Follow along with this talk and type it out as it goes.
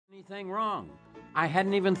anything wrong. I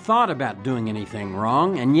hadn't even thought about doing anything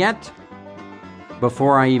wrong, and yet,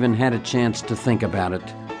 before I even had a chance to think about it,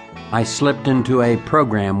 I slipped into a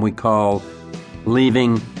program we call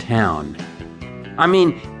Leaving Town. I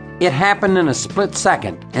mean, it happened in a split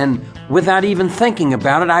second, and without even thinking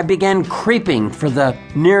about it, I began creeping for the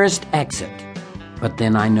nearest exit. But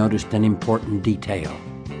then I noticed an important detail.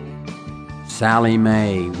 Sally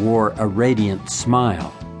Mae wore a radiant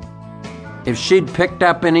smile. If she'd picked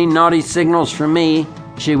up any naughty signals from me,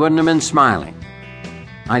 she wouldn't have been smiling.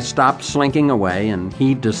 I stopped slinking away and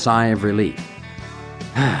heaved a sigh of relief.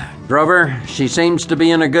 Drover, she seems to be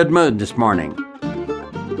in a good mood this morning.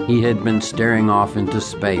 He had been staring off into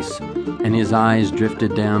space, and his eyes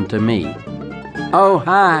drifted down to me. Oh,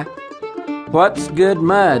 hi. What's good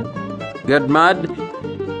mud? Good mud?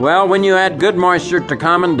 Well, when you add good moisture to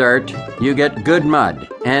common dirt, you get good mud.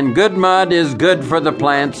 And good mud is good for the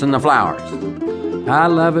plants and the flowers. I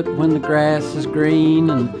love it when the grass is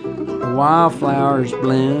green and the wildflowers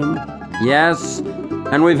bloom. Yes,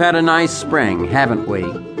 and we've had a nice spring, haven't we?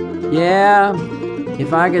 Yeah,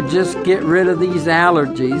 if I could just get rid of these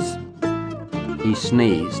allergies. He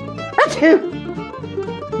sneezed.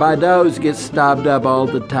 Achoo! My nose gets stopped up all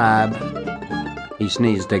the time. He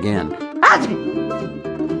sneezed again.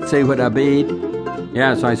 Achoo! See what I mean?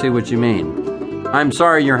 Yes, I see what you mean. I'm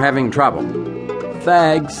sorry you're having trouble.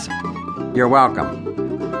 Thanks. You're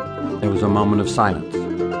welcome. There was a moment of silence.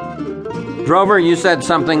 Drover, you said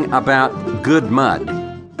something about good mud.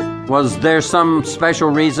 Was there some special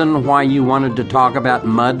reason why you wanted to talk about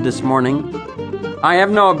mud this morning? I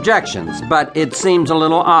have no objections, but it seems a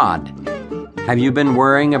little odd. Have you been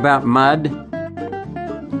worrying about mud?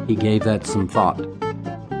 He gave that some thought.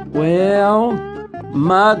 Well,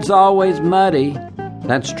 mud's always muddy.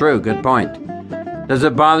 That's true, good point. Does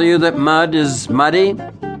it bother you that mud is muddy?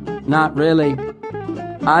 Not really.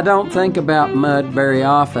 I don't think about mud very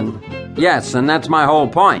often. Yes, and that's my whole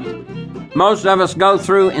point. Most of us go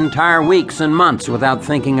through entire weeks and months without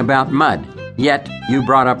thinking about mud. Yet, you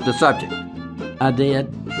brought up the subject. I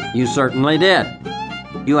did. You certainly did.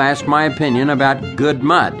 You asked my opinion about good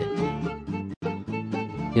mud.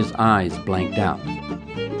 His eyes blanked out.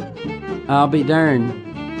 I'll be darned.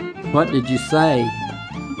 What did you say?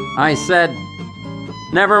 I said,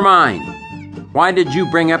 never mind. Why did you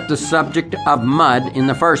bring up the subject of mud in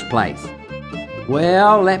the first place?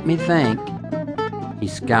 Well, let me think. He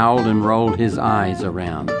scowled and rolled his eyes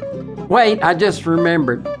around. Wait, I just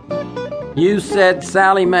remembered. You said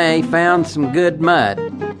Sally Mae found some good mud.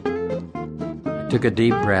 I took a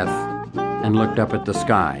deep breath and looked up at the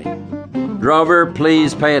sky. Drover,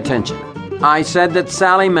 please pay attention. I said that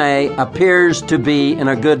Sally Mae appears to be in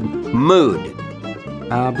a good mood.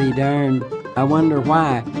 I'll be darned. I wonder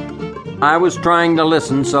why. I was trying to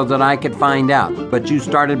listen so that I could find out, but you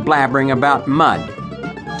started blabbering about mud.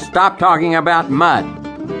 Stop talking about mud.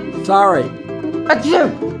 Sorry.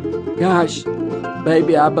 Achoo! Gosh,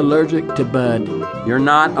 maybe I'm allergic to mud. You're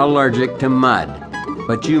not allergic to mud,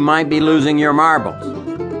 but you might be losing your marbles.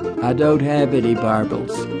 I don't have any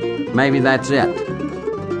marbles. Maybe that's it.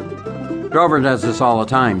 Drover does this all the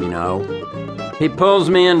time, you know. He pulls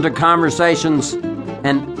me into conversations,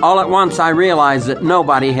 and all at once I realize that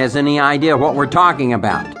nobody has any idea what we're talking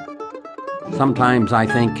about. Sometimes I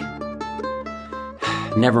think,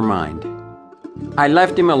 never mind. I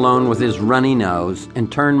left him alone with his runny nose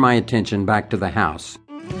and turned my attention back to the house,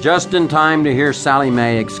 just in time to hear Sally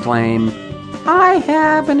Mae exclaim, I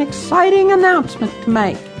have an exciting announcement to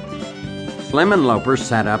make. Slim and Loper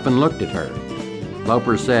sat up and looked at her.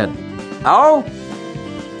 Loper said, Oh?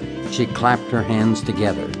 She clapped her hands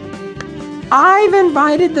together. I've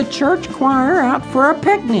invited the church choir out for a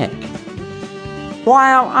picnic.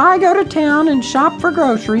 While I go to town and shop for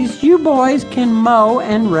groceries, you boys can mow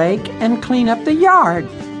and rake and clean up the yard.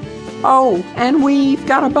 Oh, and we've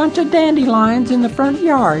got a bunch of dandelions in the front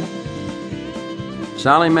yard.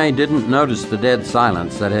 Sally Mae didn't notice the dead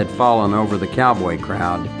silence that had fallen over the cowboy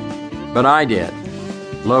crowd, but I did.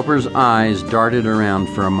 Loper's eyes darted around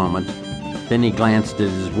for a moment. Then he glanced at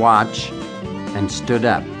his watch and stood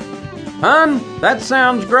up. Hon, that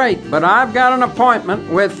sounds great, but I've got an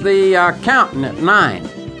appointment with the accountant at 9.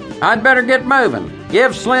 I'd better get moving.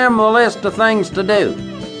 Give Slim a list of things to do.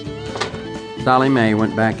 Sally Mae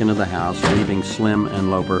went back into the house, leaving Slim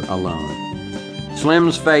and Loper alone.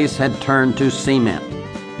 Slim's face had turned to cement.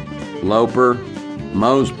 Loper,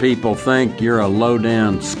 most people think you're a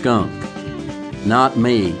low-down skunk. Not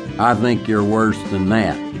me. I think you're worse than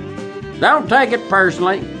that. Don't take it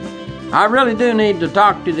personally. I really do need to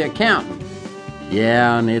talk to the accountant.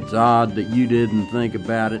 Yeah, and it's odd that you didn't think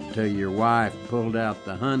about it till your wife pulled out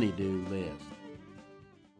the honeydew list.